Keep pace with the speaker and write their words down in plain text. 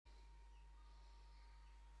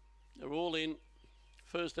They're all in.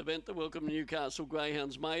 First event, the Welcome Newcastle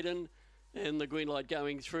Greyhounds Maiden, and the green light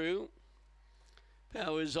going through.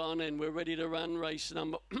 Power's on, and we're ready to run race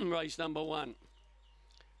number 1.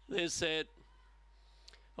 They're set.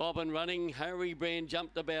 Off and running. Harry Brand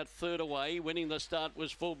jumped about third away. Winning the start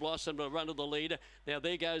was Full Blossom to run to the lead. Now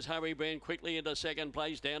there goes Harry Brand quickly into second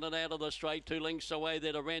place. Down and out of the straight. 2 lengths away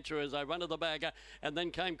there to Rancher as they run to the back. And then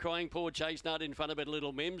came Crying Poor Chase Nut in front of it.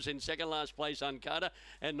 Little Mims in second last place Uncutter.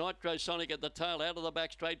 And Nitro Sonic at the tail out of the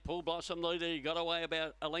back straight. Full Blossom leader. He got away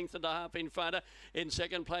about a length and a half in front. In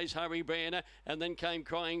second place Harry Brand. And then came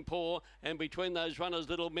Crying Poor. And between those runners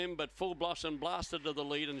Little Mim. But Full Blossom blasted to the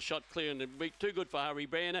lead and shot clear. And it'd be too good for Harry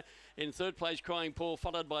Brand. In third place, Crying Poor,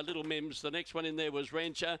 followed by Little Mims. The next one in there was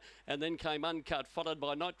Rancher, and then came Uncut, followed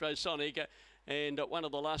by Nitro Sonic, and one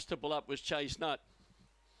of the last to pull up was Chase Nut.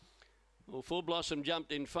 Well, Full Blossom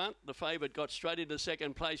jumped in front. The favourite got straight into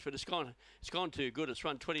second place, but it's gone too good. It's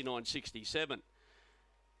run 29.67.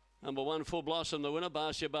 Number 1, Full Blossom, the winner,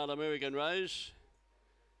 Basketball American Rose.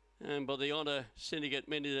 And by the honour, Syndicate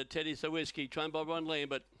Many to Teddy's the Whiskey, trained by Ron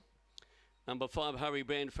Lambert. Number 5, Harry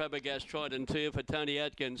Brand, Fabregas, Trident 2 for Tony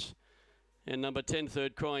Atkins. And number 10,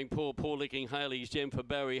 third, Crying Poor, Paul Licking Haley's Gem for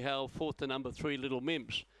Barry Howell. Fourth to number 3, Little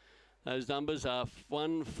Mims. Those numbers are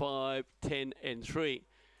 1, 5, 10 and 3.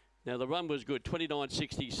 Now the run was good,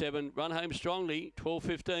 29.67. Run home strongly,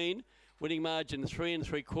 12.15. Winning margin 3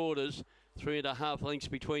 3/4, 3.5 lengths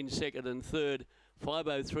between second and third.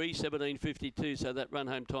 5:03, 17.52. So that run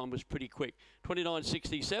home time was pretty quick.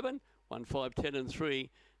 29.67, 1, 5, 10 and 3.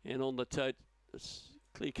 And on the tote,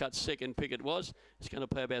 clear cut second pick it was. It's going to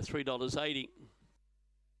pay about $3.80.